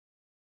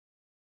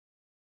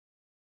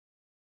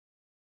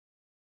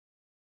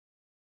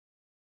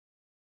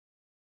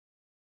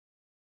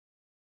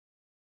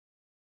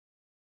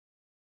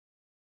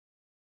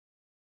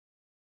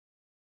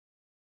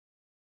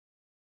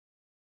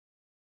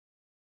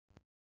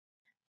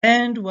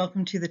And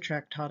welcome to the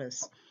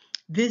Tractatus.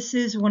 This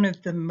is one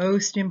of the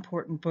most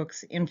important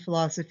books in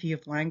philosophy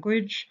of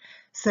language.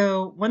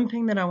 So one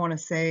thing that I want to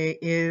say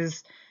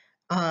is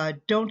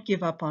don't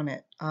give up on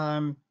it.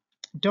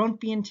 Don't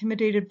be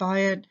intimidated by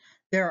it.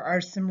 There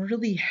are some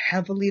really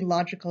heavily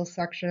logical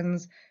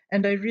sections,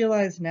 and I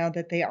realize now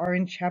that they are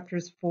in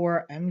chapters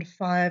 4 and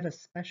 5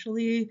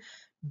 especially.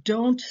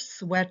 Don't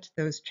sweat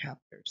those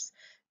chapters.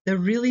 The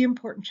really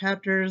important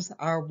chapters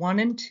are 1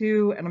 and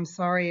 2, and I'm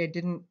sorry I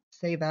didn't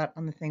say that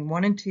on the thing.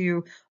 1 and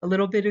 2, a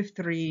little bit of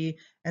 3,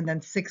 and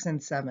then 6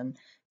 and 7.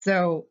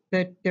 So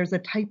there's a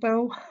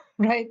typo,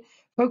 right?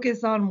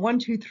 Focus on 1,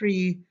 2,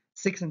 3,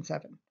 6, and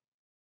 7.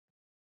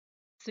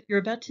 So you're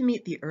about to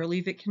meet the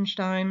early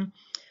Wittgenstein.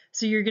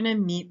 So you're going to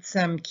meet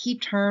some key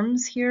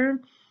terms here.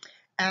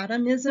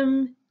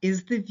 Atomism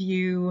is the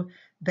view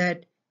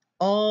that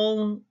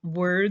all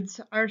words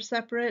are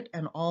separate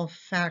and all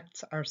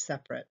facts are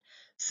separate.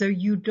 So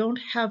you don't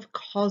have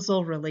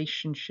causal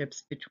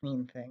relationships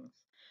between things.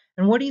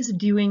 And what he's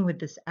doing with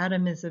this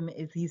atomism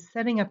is he's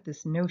setting up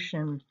this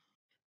notion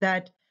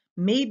that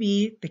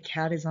maybe the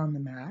cat is on the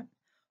mat,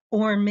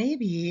 or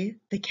maybe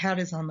the cat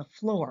is on the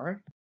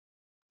floor,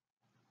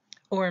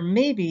 or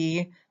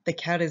maybe the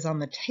cat is on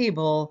the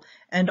table,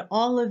 and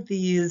all of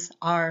these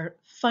are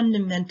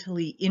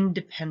fundamentally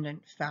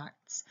independent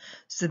facts.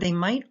 So they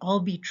might all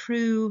be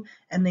true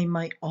and they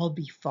might all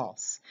be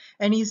false.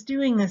 And he's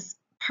doing this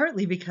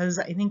partly because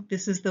I think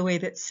this is the way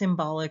that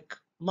symbolic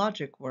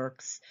logic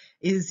works,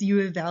 is you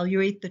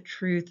evaluate the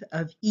truth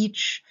of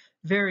each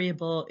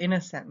variable in a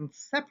sentence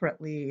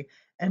separately,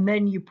 and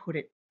then you put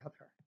it together.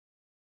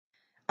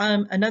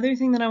 Another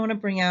thing that I want to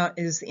bring out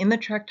is in the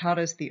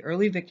Tractatus, the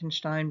early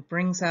Wittgenstein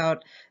brings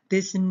out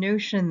this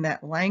notion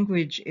that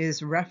language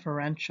is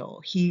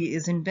referential. He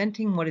is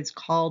inventing what is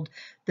called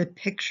the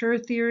picture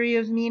theory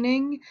of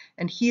meaning,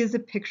 and he is a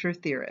picture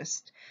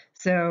theorist.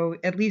 So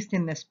at least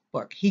in this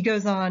book, he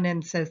goes on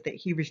and says that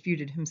he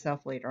refuted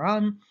himself later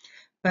on,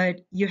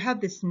 but you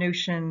have this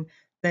notion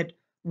that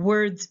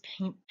words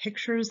paint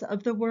pictures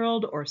of the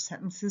world or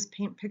sentences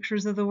paint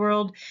pictures of the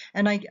world.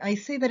 And I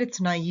say that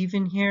it's naive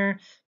in here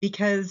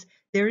because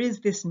there is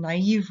this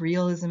naive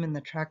realism in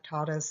the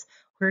Tractatus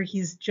where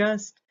he's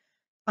just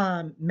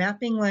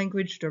mapping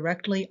language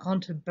directly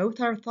onto both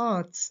our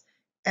thoughts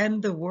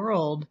and the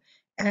world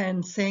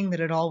and saying that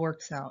it all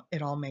works out,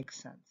 it all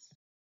makes sense.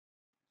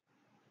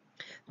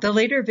 The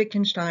later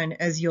Wittgenstein,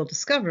 as you'll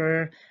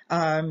discover,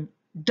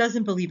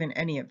 doesn't believe in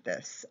any of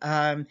this.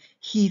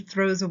 He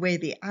throws away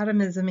the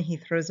atomism, he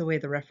throws away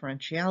the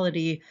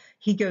referentiality.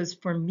 He goes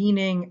for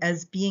meaning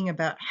as being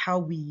about how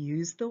we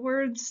use the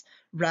words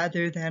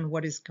rather than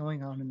what is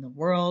going on in the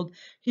world.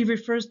 He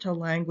refers to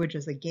language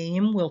as a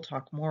game. We'll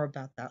talk more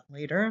about that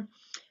later.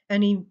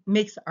 And he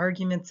makes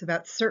arguments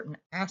about certain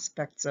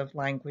aspects of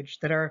language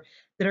that are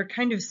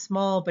kind of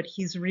small, but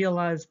he's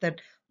realized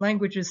that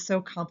language is so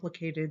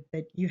complicated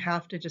that you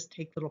have to just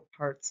take little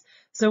parts.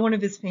 So one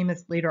of his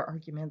famous later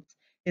arguments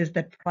is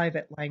that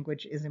private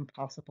language is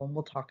impossible, and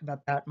we'll talk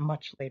about that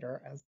much later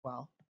as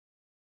well.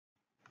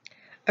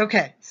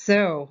 Okay,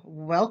 so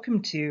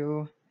welcome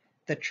to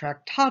the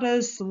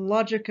Tractatus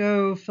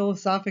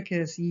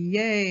Logico-Philosophicus,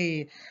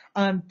 yay!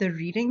 The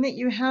reading that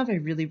you have, I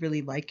really,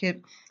 really like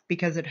it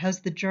because it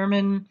has the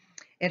German,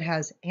 it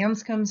has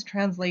Anscombe's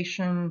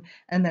translation,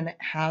 and then it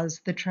has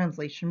the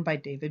translation by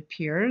David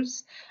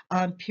Peers.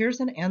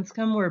 Peers and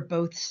Anscombe were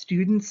both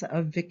students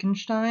of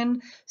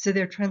Wittgenstein, so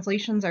their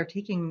translations are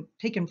taken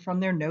from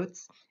their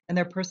notes and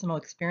their personal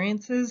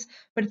experiences,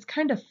 but it's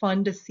kind of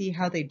fun to see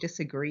how they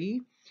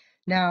disagree.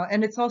 Now,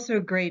 and it's also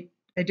a great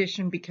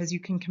addition because you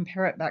can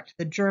compare it back to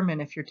the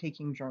German if you're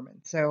taking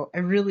German. So I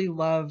really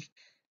love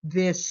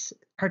this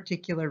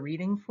particular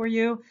reading for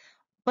you.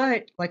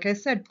 But like I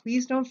said,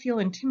 please don't feel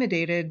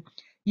intimidated.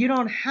 You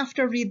don't have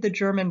to read the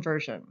German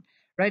version,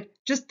 right?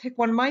 Just pick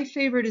one. My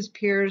favorite is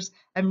Peers.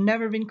 I've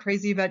never been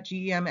crazy about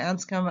G.M.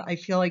 Anscombe. I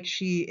feel like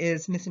she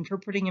is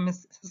misinterpreting him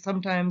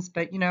sometimes,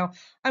 but you know,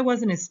 I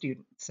wasn't a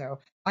student, so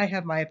I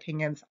have my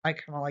opinions. I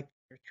kind of like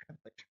their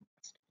translation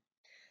best.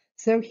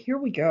 So here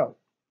we go.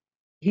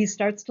 He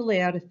starts to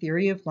lay out a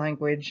theory of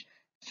language.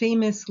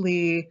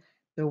 Famously,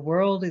 the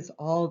world is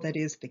all that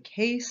is the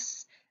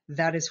case.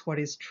 That is what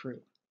is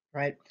true,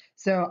 right?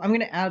 So I'm going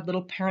to add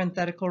little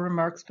parenthetical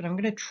remarks, but I'm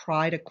going to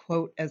try to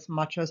quote as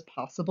much as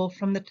possible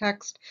from the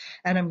text.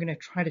 And I'm going to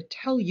try to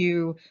tell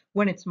you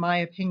when it's my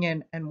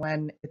opinion and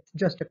when it's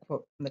just a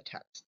quote from the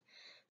text.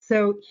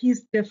 So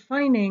he's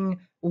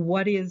defining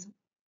what is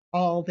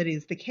all that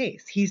is the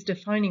case. He's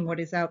defining what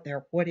is out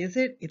there. What is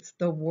it? It's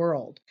the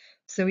world.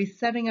 So he's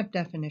setting up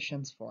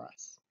definitions for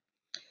us.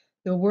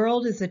 The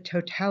world is a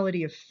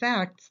totality of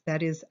facts,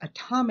 that is,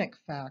 atomic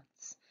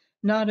facts,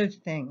 not of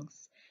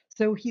things.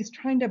 So he's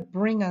trying to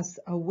bring us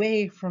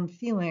away from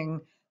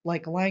feeling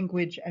like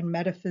language and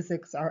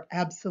metaphysics are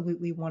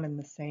absolutely one and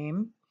the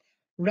same.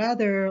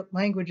 Rather,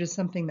 language is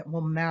something that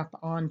will map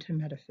onto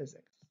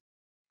metaphysics.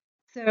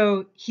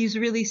 So he's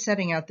really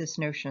setting out this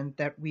notion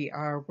that we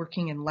are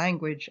working in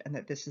language and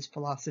that this is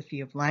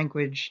philosophy of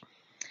language.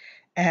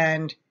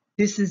 And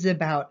This is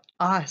about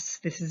us.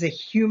 This is a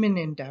human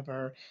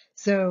endeavor.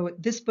 So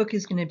this book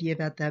is going to be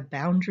about the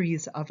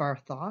boundaries of our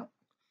thought,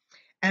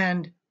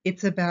 and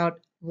it's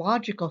about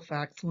logical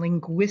facts,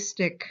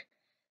 linguistic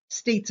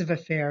states of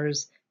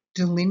affairs,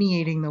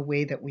 delineating the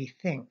way that we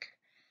think.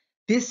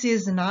 This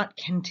is not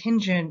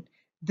contingent.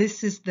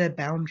 This is the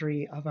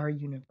boundary of our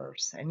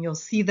universe. And you'll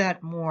see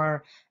that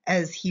more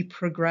as he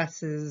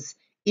progresses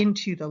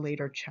into the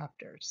later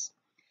chapters.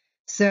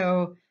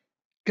 So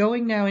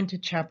going now into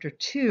chapter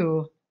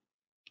 2,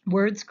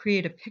 words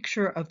create a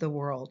picture of the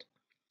world.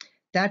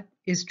 That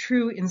is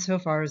true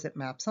insofar as it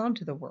maps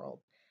onto the world.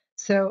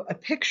 So a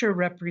picture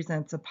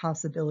represents a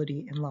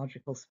possibility in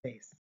logical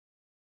space.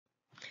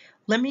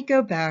 Let me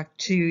go back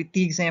to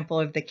the example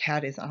of the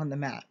cat is on the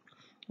mat,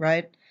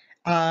 right?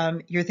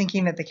 You're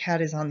thinking that the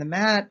cat is on the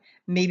mat.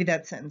 Maybe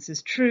that sentence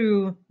is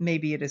true.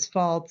 Maybe it is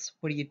false.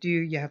 What do?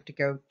 You have to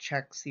go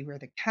check, see where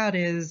the cat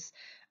is.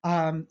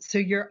 So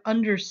you're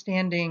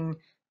understanding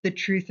the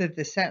truth of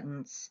the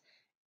sentence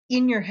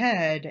in your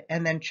head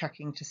and then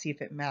checking to see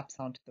if it maps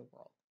onto the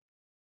world.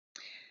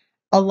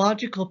 A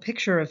logical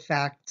picture of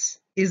facts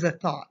is a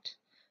thought.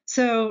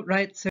 So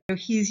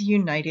he's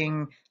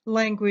uniting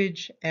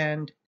language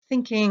and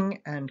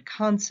thinking and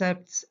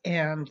concepts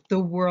and the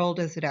world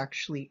as it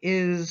actually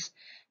is.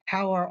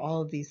 How are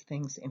all of these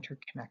things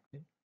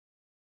interconnected?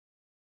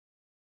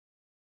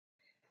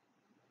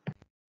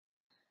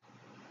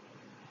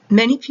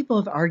 Many people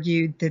have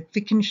argued that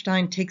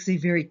Wittgenstein takes a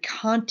very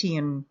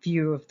Kantian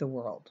view of the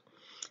world.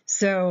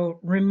 So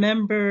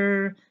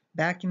remember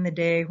back in the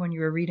day when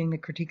you were reading the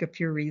Critique of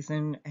Pure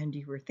Reason and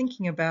you were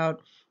thinking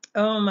about,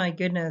 oh my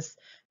goodness,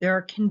 there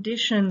are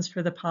conditions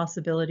for the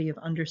possibility of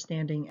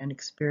understanding and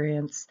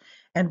experience.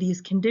 And these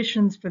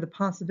conditions for the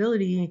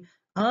possibility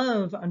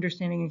of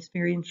understanding and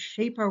experience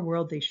shape our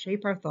world, they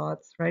shape our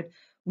thoughts, right?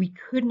 We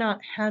could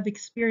not have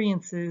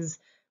experiences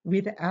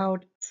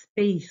without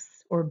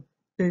space or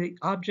the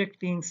object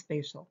being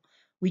spatial.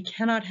 We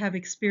cannot have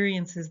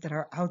experiences that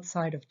are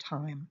outside of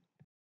time.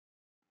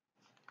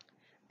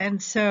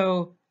 And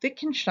so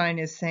Wittgenstein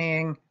is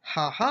saying,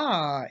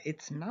 ha,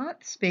 it's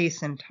not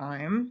space and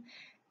time,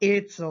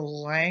 it's a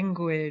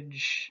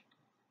language,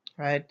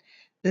 right?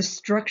 The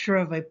structure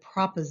of a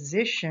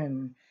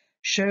proposition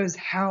shows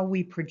how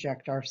we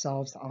project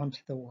ourselves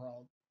onto the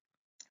world.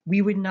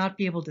 We would not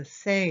be able to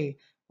say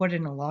what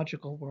an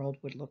illogical world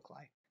would look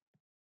like.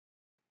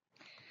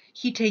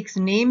 He takes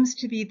names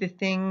to be the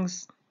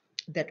things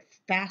that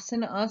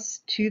fasten us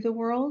to the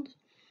world.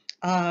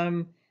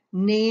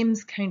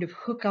 Names kind of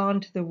hook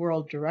on to the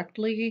world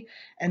directly,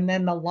 and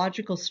then the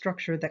logical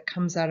structure that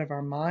comes out of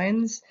our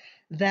minds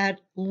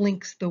that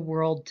links the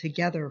world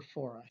together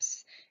for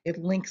us. It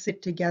links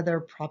it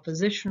together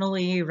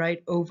propositionally,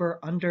 right? Over,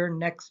 under,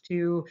 next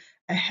to,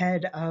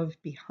 ahead of,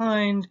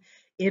 behind.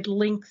 It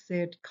links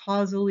it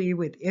causally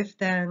with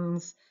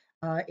if-thens.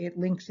 It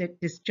links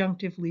it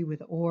disjunctively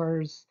with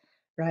ors,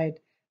 right?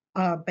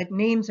 But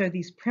names are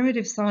these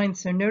primitive signs.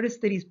 So notice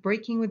that he's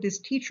breaking with his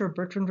teacher,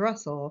 Bertrand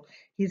Russell.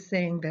 He's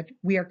saying that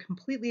we are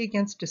completely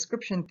against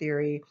description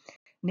theory.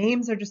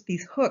 Names are just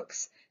these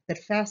hooks that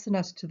fasten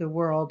us to the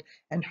world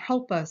and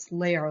help us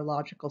lay our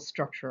logical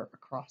structure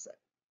across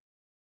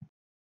it.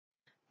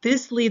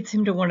 This leads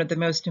him to one of the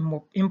most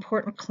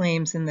important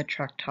claims in the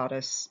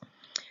Tractatus.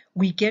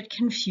 We get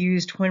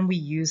confused when we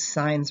use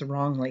signs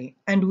wrongly,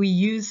 and we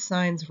use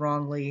signs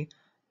wrongly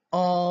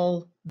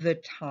all the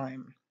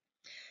time.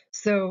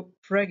 So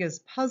Frege's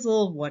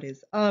puzzle, what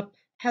is up?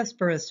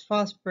 Hesperus,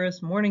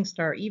 phosphorus, morning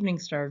star, evening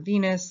star,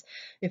 Venus.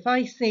 If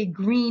I say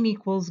green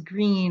equals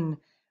green,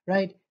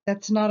 right,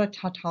 that's not a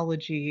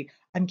tautology.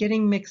 I'm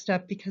getting mixed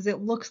up because it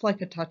looks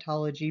like a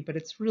tautology, but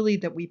it's really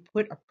that we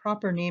put a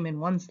proper name in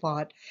one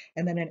slot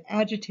and then an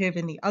adjective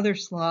in the other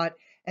slot,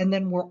 and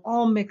then we're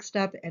all mixed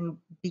up. And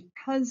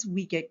because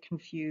we get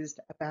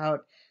confused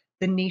about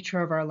the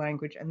nature of our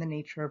language and the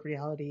nature of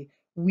reality,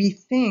 we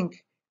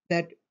think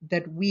that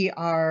we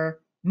are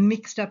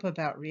mixed up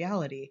about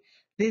reality.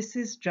 This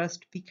is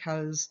just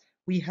because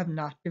we have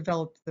not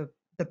developed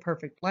the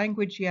perfect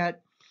language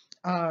yet.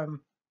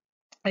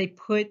 I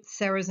put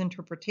Sarah's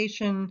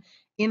interpretation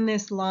in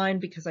this line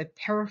because I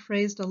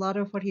paraphrased a lot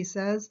of what he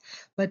says,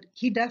 but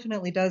he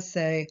definitely does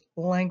say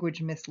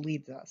language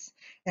misleads us.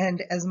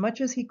 And as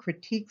much as he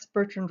critiques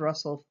Bertrand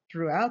Russell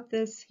throughout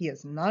this, he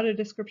is not a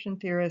description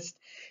theorist.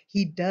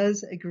 He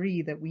does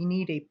agree that we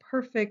need a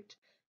perfect,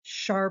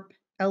 sharp,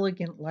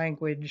 elegant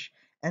language,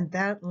 and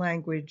that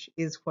language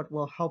is what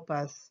will help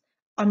us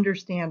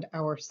understand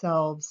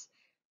ourselves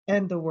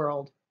and the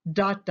world. ...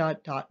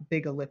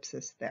 big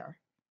ellipsis there.